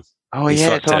program. Oh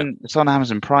yeah, it's on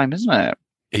Amazon Prime, isn't it?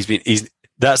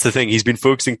 That's the thing. He's been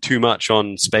focusing too much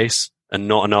on space and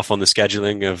not enough on the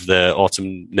scheduling of the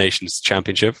Autumn Nations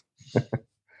Championship.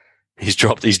 He's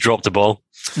dropped the ball.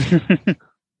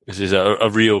 This is a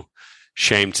real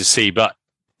shame to see, but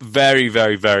very,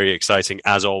 very, very exciting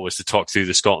as always to talk through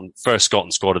the first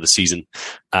Scotland squad of the season.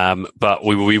 But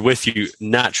we will be with you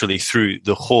naturally through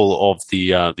the whole of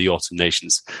the Autumn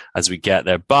Nations as we get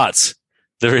there. But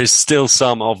there is still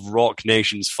some of Rock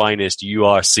Nation's finest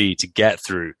URC to get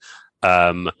through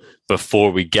before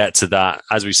we get to that.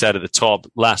 As we said at the top,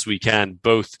 last weekend,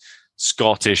 both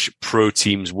Scottish pro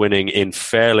teams winning in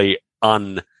fairly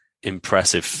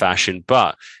impressive fashion.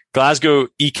 But Glasgow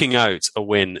eking out a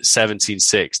win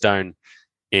 17-6 down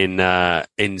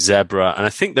in Zebra. And I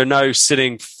think they're now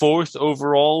sitting 4th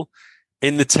overall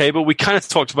in the table. We kind of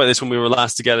talked about this when we were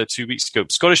last together 2 weeks ago.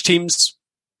 Scottish teams,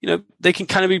 they can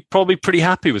kind of be probably pretty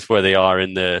happy with where they are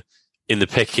in the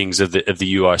pickings of the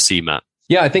URC, Matt.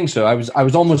 Yeah, I think so. I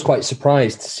was almost quite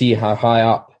surprised to see how high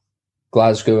up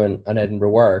Glasgow and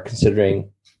Edinburgh were, considering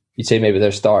you'd say maybe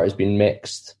their start has been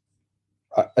mixed.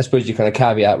 I suppose you kind of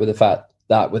caveat with the fact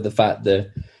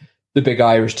that the big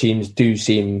Irish teams do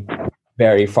seem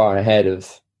very far ahead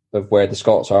of where the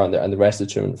Scots are and the rest of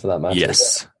the tournament for that matter.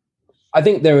 Yes. I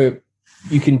think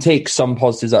you can take some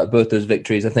positives out of both those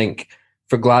victories. I think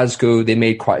for Glasgow, they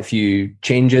made quite a few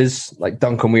changes, like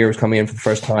Duncan Weir was coming in for the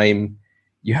first time.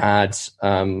 You had sort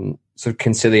of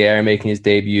Conciliere making his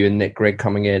debut and Nick Grigg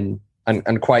coming in,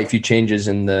 and quite a few changes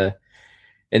in the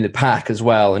pack as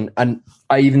well. And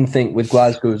I even think with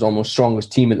Glasgow's almost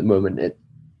strongest team at the moment, it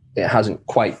hasn't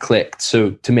quite clicked.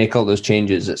 So to make all those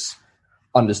changes, it's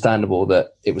understandable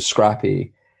that it was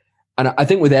scrappy. And I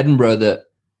think with Edinburgh that,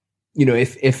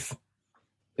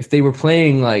 if they were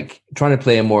playing trying to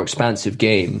play a more expansive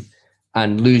game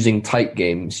and losing tight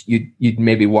games, you'd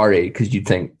maybe worry because you'd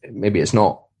think maybe it's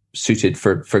not suited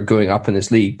for going up in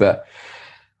this league. But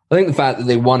I think the fact that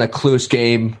they won a close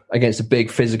game against a big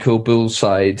physical Bulls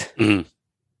side, and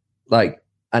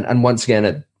once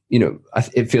again,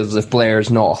 it feels as if Blair's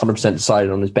not 100%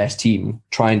 decided on his best team,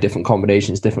 trying different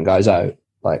combinations, different guys out.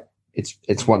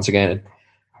 It's once again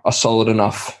a solid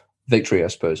enough victory, I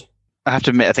suppose. I have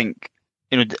to admit, I think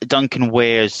Duncan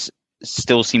Weir's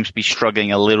still seems to be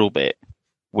struggling a little bit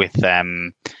with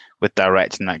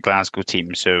directing that Glasgow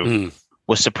team. So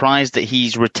was surprised that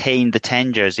he's retained the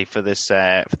 10 jersey for this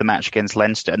for the match against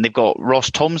Leinster, and they've got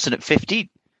Ross Thompson at 15.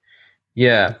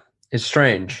 Yeah, it's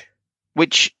strange.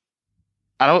 Which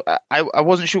I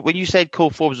wasn't sure when you said Cole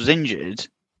Forbes was injured.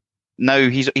 No,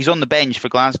 he's on the bench for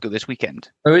Glasgow this weekend.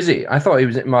 Oh, is he? I thought he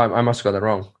was. I must have got that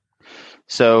wrong.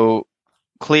 So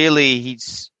clearly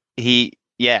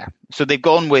yeah. So they've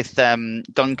gone with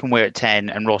Duncan Weir at 10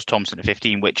 and Ross Thompson at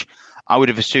 15, which I would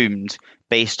have assumed,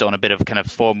 based on a bit of kind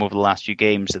of form over the last few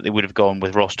games, that they would have gone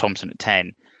with Ross Thompson at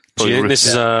 10. Do you think this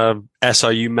is a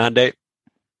SRU mandate?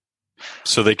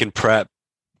 So they can prep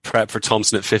for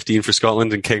Thompson at 15 for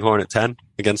Scotland and Kinghorn at 10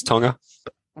 against Tonga?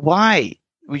 Why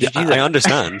would you do that? I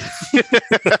understand.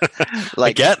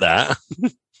 I get that.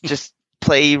 Just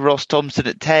play Ross Thompson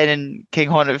at 10 and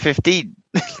Kinghorn at 15.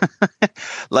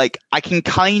 I can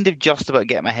kind of just about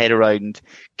get my head around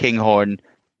Kinghorn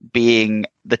being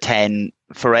the 10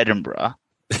 for Edinburgh,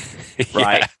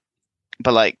 right?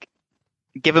 But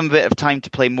give him a bit of time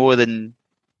to play more than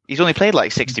he's only played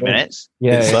 60 minutes.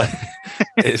 Yeah,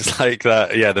 it's like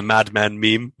that. Yeah, the Mad Men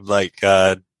meme,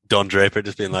 Don Draper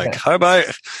just being like, "How about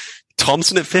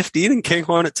Thompson at 15 and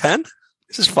Kinghorn at 10?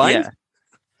 This is fine."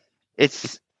 Yeah.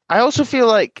 I also feel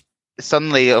like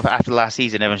suddenly after last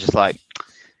season, everyone's just like,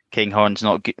 Kinghorn's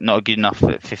not good enough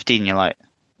at 15. You're like,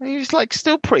 he was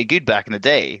still pretty good back in the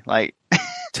day.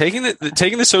 Taking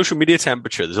the social media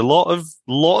temperature, there's a lot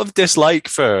of dislike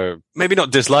for, maybe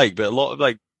not dislike, but a lot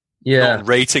of not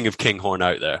rating of Kinghorn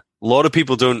out there. A lot of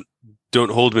people don't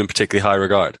hold him in particularly high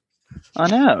regard. I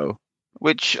know,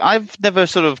 which I've never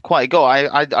sort of quite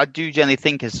got. I do generally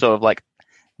think as sort of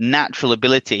natural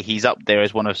ability, he's up there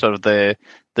as one of sort of the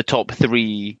top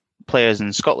 3 players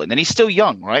in Scotland, and he's still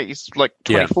young, right? He's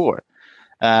 24,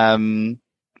 and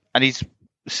he's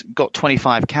got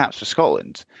 25 caps for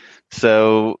Scotland.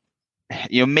 So,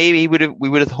 maybe we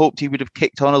would have hoped he would have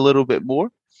kicked on a little bit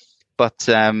more, but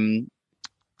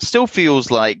still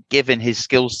feels like, given his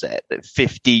skill set, that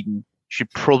 15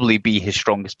 should probably be his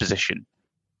strongest position.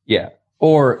 Yeah,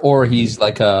 or he's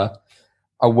a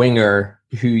winger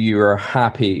who you are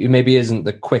happy, who maybe isn't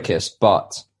the quickest,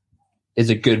 but is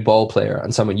a good ball player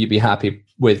and someone you'd be happy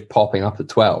with popping up at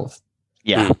 12.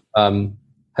 Yeah.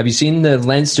 Have you seen the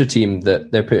Leinster team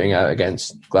that they're putting out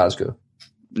against Glasgow?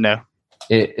 No.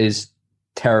 It is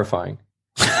terrifying.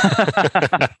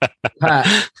 That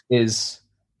is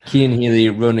Cian Healy,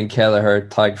 Ronan Kelleher,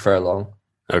 Tadhg Furlong.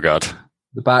 Oh, God.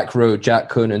 The back row, Jack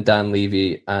Conan, Dan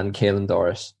Levy, and Caelan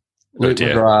Doris. Luke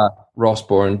McGrath, Ross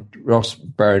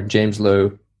Byrne, James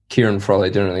Lowe, Kieran Frawley,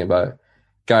 don't know anything about.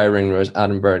 Guy Ringrose,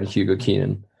 Adam Byrne, Hugo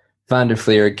Keenan. Van der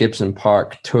Fleer, Gibson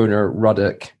Park, Toner,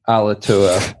 Ruddock,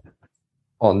 Alatoa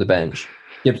on the bench.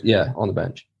 On the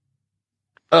bench.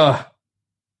 Ugh.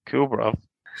 Cool, bro.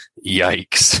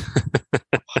 Yikes.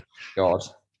 God.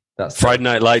 That's Friday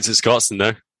Night Lights at Scotstoun,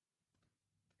 though.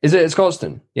 Is it at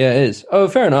Scotstoun? Yeah, it is. Oh,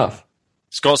 fair enough.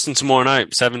 Scotstoun tomorrow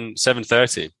night,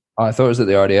 7:30. Oh, I thought it was at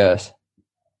the RDS.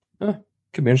 Huh.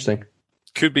 Could be interesting.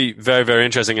 Could be very, very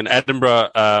interesting. And Edinburgh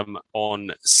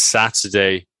on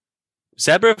Saturday.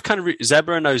 Zebra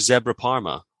are now Zebra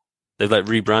Parma. They've like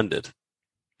rebranded.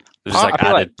 They've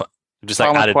just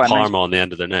added Parma on the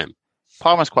end of their name.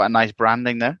 Parma's quite a nice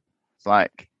branding there. It's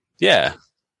like, yeah,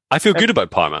 I feel good about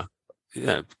Parma.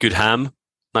 Yeah, good ham,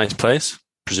 nice place,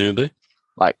 presumably.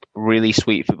 Like really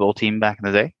sweet football team back in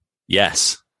the day.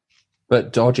 Yes,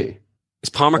 but dodgy. Is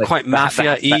Parma like, quite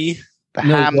mafia-y?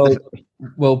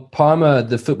 Well, Parma,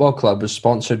 the football club, was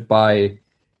sponsored by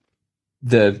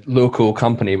the local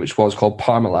company, which was called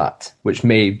Parmalat, which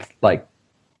made like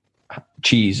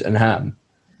cheese and ham,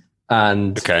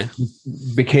 and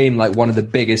became like one of the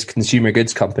biggest consumer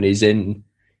goods companies in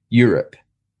Europe.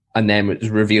 And then it was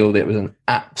revealed it was an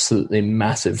absolutely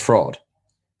massive fraud.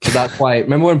 So that's why.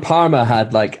 Remember when Parma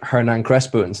had like Hernan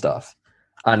Crespo and stuff,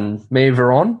 and May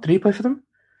Veron? Did he play for them?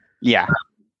 Yeah.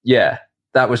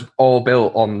 That was all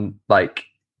built on like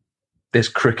this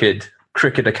crooked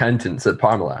accountants at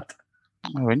Parmalat.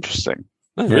 Oh, interesting.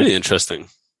 Oh, really interesting.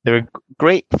 They're a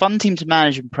great, fun team to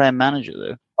manage and Prem Manager,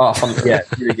 though. Oh, fun. Yeah,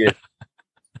 really good.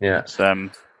 Yeah.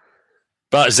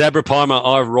 But Zebra Parma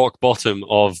are rock bottom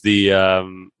of the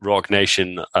Rock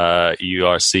Nation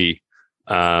URC.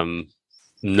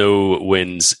 No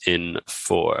wins in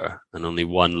 4 and only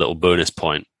 1 little bonus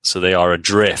point. So they are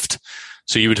adrift.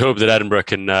 So you would hope that Edinburgh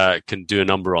can do a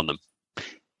number on them.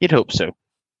 You'd hope so.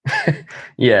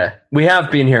 Yeah, we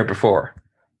have been here before,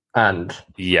 and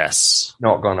yes,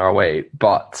 not gone our way.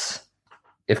 But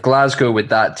if Glasgow with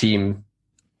that team,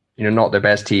 not their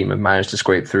best team, have managed to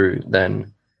scrape through,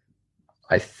 then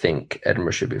I think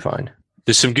Edinburgh should be fine.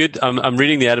 There's some good. I'm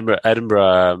reading the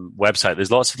Edinburgh website.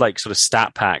 There's lots of like sort of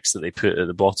stat packs that they put at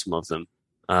the bottom of them.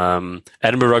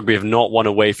 Edinburgh Rugby have not won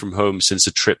away from home since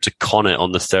a trip to Connacht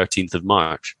on the 13th of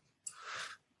March.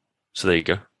 So there you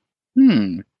go.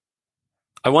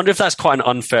 I wonder if that's quite an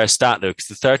unfair stat, though, because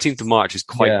the 13th of March is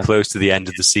quite close to the end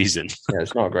of the season. Yeah,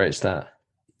 it's not a great stat.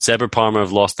 Zebra Parma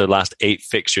have lost their last 8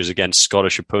 fixtures against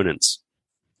Scottish opponents.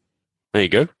 There you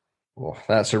go. Oh,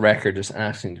 that's a record just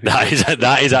asking to be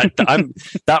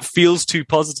that feels too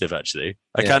positive, actually.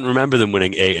 I can't remember them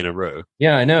winning 8 in a row.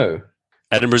 Yeah, I know.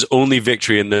 Edinburgh's only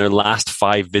victory in their last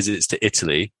 5 visits to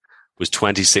Italy was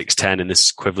 26-10 in this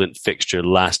equivalent fixture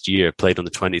last year, played on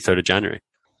the 23rd of January.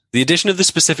 The addition of the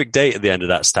specific date at the end of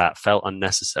that stat felt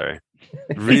unnecessary.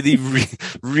 Really,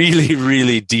 really,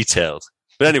 really detailed.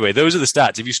 But anyway, those are the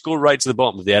stats. If you scroll right to the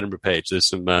bottom of the Edinburgh page, there's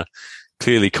some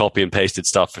clearly copy and pasted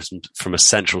stuff from a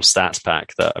central stats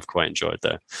pack that I've quite enjoyed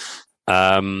there.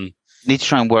 Need to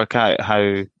try and work out how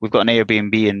we've got an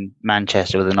Airbnb in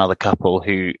Manchester with another couple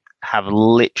who have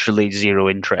literally zero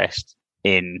interest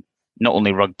in not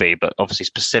only rugby, but obviously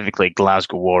specifically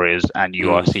Glasgow Warriors and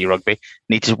URC rugby.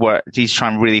 Need to try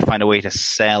and really find a way to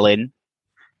sell in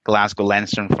Glasgow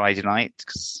Leinster on Friday night,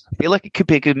 because I feel like it could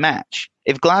be a good match.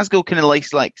 If Glasgow can at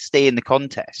least like stay in the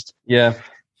contest. Yeah.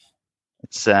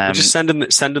 It's just send them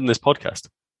this podcast.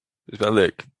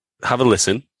 Look, have a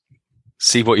listen,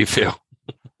 see what you feel.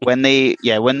 when they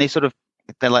sort of,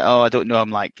 they're like, oh, I don't know.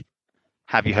 I'm like,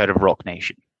 have you heard of Rock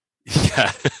Nation?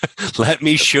 Yeah, let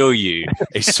me show you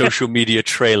a social media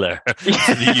trailer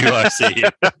for the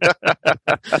URC.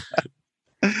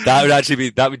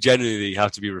 That would genuinely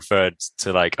have to be referred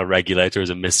to like a regulator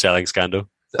as a mis-selling scandal.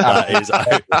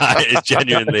 That is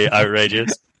genuinely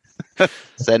outrageous.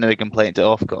 Sending a complaint to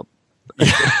Ofcom.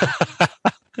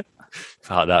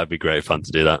 That would be great fun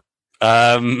to do that.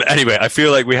 Anyway, I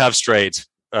feel like we have strayed.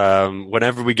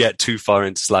 Whenever we get too far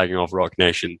into slagging off Rock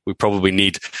Nation, we probably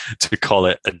need to call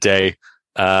it a day.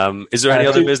 Is there any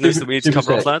other business that we need to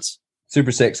cover off, lads?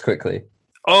 Super 6 quickly.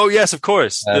 Oh yes, of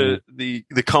course.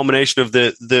 The combination of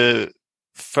the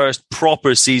first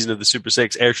proper season of the Super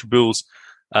 6, Ayrshire Bulls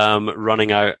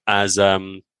running out as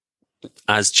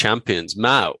champions.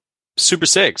 Mao, Super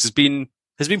 6 has been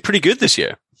pretty good this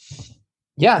year.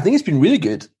 Yeah, I think it's been really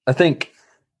good. I think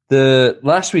the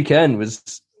last weekend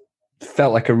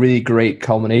felt like a really great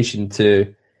culmination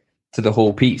to the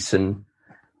whole piece, and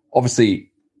obviously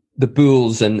the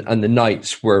Bulls and the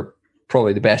Knights were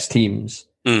probably the best teams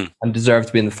and deserved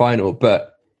to be in the final.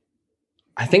 But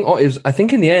I think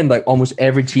in the end, like almost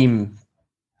every team,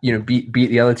 beat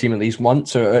the other team at least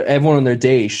once, or everyone on their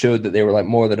day showed that they were like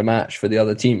more than a match for the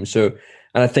other team. So,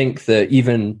 and I think that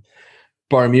even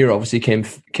Barmuir obviously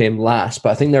came last, but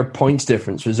I think their points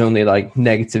difference was only like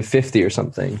negative 50 or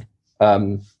something.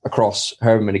 Across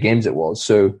however many games it was.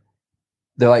 So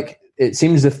they're like, it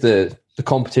seems as if the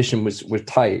competition was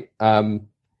tight. I'm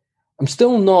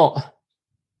still not,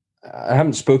 I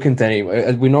haven't spoken to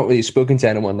anyone. We've not really spoken to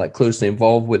anyone like closely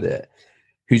involved with it.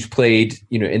 who's played,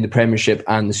 in the Premiership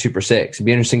and the Super Six. It'd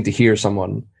be interesting to hear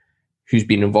someone who's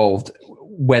been involved,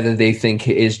 whether they think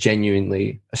it is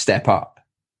genuinely a step up.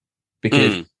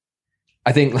 Because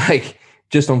I think,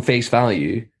 just on face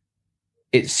value,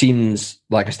 it seems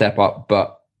like a step up,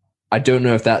 but I don't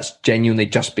know if that's genuinely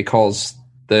just because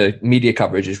the media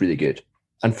coverage is really good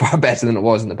and far better than it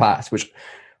was in the past, which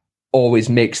always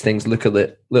makes things look a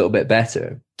little bit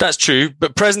better. That's true,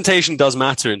 but presentation does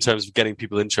matter in terms of getting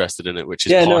people interested in it, which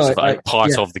is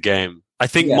part of the game. I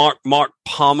think Mark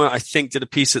Palmer, did a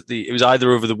piece it was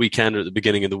either over the weekend or at the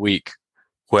beginning of the week,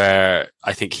 where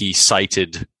I think he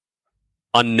cited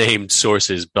unnamed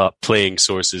sources, but playing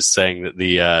sources, saying that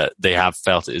they have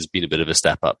felt it has been a bit of a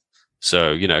step up.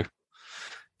 So,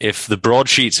 if the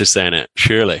broadsheets are saying it,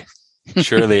 surely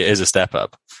it is a step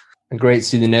up. And great to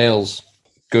see the Nails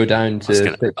go down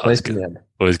to place in the end.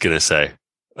 I was going to say,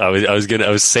 I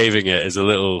was saving it as a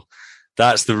little,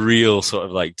 that's the real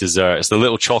sort of dessert. It's the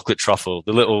little chocolate truffle,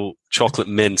 the little chocolate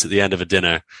mint at the end of a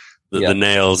dinner that the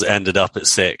Nails ended up at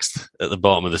 6th at the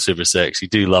bottom of the Super Six.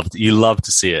 You love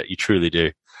to see it. You truly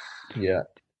do. Yeah.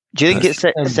 Do you think it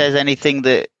says anything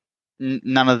that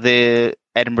none of the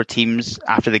Edinburgh teams,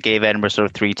 after they gave Edinburgh sort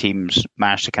of 3 teams,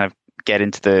 managed to kind of get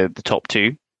into the top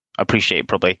 2? I appreciate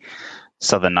probably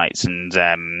Southern Knights and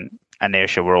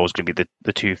Ayrshire were always going to be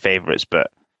the 2 favourites,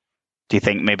 but do you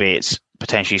think maybe it's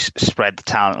potentially spread the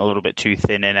talent a little bit too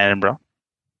thin in Edinburgh?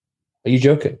 Are you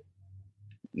joking?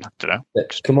 I don't know.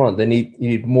 Come on, you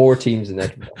need more teams in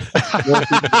Edinburgh.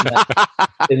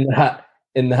 in that,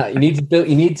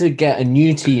 you need to get a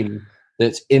new team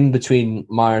that's in between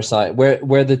Myerside,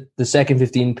 where the second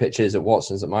 15 pitch is at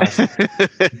Watson's at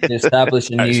Myerside. Establish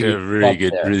a new,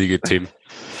 really good team.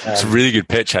 It's a really good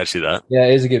pitch, actually. That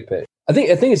it is a good pitch. I think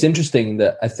it's interesting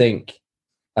that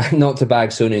not to bag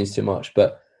Sonians too much,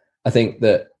 but I think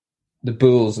that the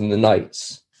Bulls and the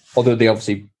Knights, although they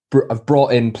obviously have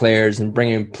brought in players and bring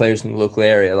in players from the local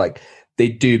area, they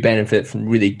do benefit from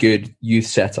really good youth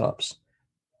setups.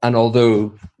 And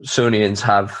although Sonians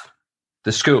have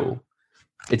the school,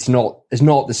 it's not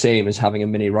the same as having a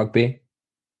mini rugby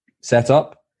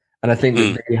setup. And I think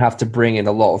that they have to bring in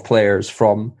a lot of players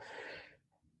from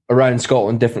around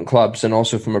Scotland, different clubs, and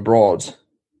also from abroad.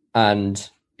 And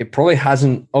it probably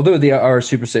hasn't, although they are a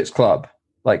Super Six club,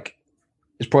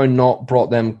 it's probably not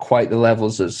brought them quite the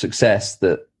levels of success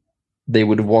that they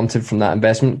would have wanted from that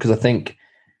investment. Because I think,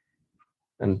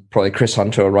 and probably Chris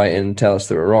Hunter will write in and tell us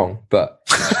that we're wrong, but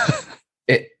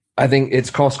I think it's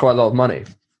cost quite a lot of money.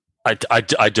 I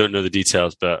don't know the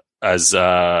details, but as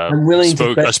a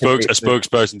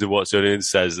spokesperson to Watsonians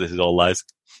says, this is all lies.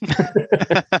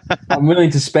 I'm willing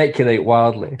to speculate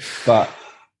wildly, but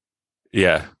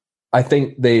yeah, I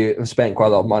think they have spent quite a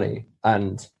lot of money,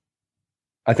 and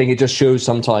I think it just shows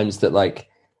sometimes that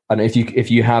and if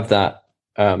you have that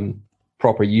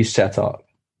proper youth setup,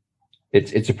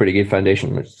 it's a pretty good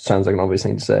foundation, which sounds like an obvious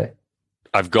thing to say.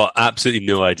 I've got absolutely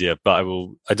no idea, but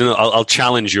I don't know. I'll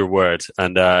challenge your word.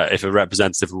 And if a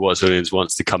representative of Watsonians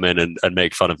wants to come in and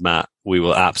make fun of Matt, we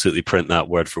will absolutely print that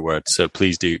word for word. So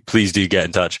please do get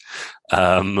in touch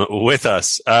with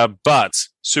us. But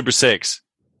Super Six,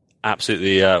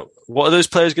 absolutely. What are those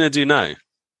players going to do now?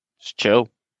 Just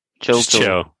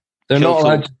chill. They're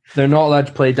not allowed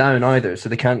to play down either, so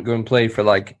they can't go and play for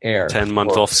Ayr.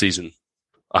 10-month off season.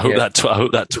 I hope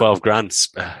that 12 grand,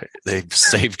 they've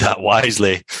saved that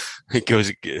wisely.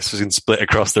 This was split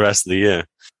across the rest of the year.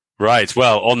 Right.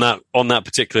 Well, on that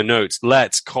particular note,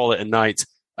 let's call it a night.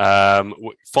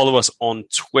 Follow us on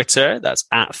Twitter. That's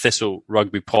at Thistle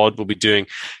Rugby Pod. We'll be doing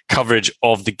coverage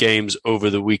of the games over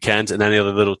the weekend and any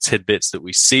other little tidbits that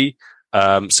we see.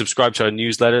 Subscribe to our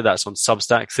newsletter. That's on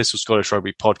Substack, Thistle Scottish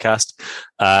Rugby Podcast.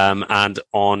 And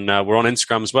we're on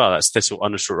Instagram as well. That's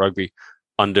Thistle_Rugby.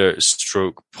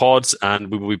 _pods,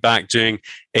 and we will be back doing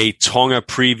a Tonga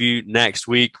preview next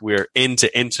week. We're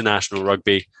into international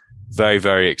rugby. Very,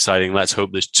 very exciting. Let's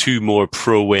hope there's 2 more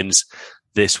pro wins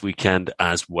this weekend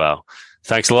as well.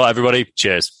 Thanks a lot, everybody.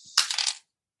 Cheers.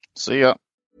 See ya.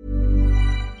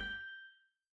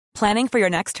 Planning for your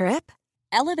next trip?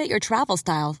 Elevate your travel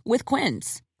style with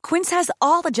Quince. Quince has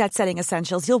all the jet-setting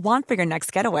essentials you'll want for your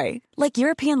next getaway, like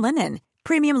European linen,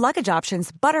 premium luggage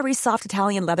options, buttery soft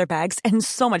Italian leather bags, and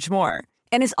so much more.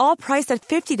 And is all priced at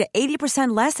 50 to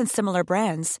 80% less than similar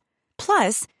brands.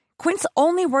 Plus, Quince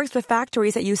only works with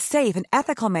factories that use safe and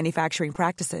ethical manufacturing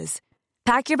practices.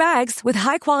 Pack your bags with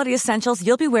high-quality essentials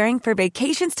you'll be wearing for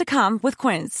vacations to come with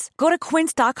Quince. Go to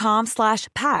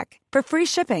quince.com/pack for free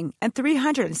shipping and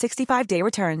 365-day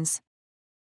returns.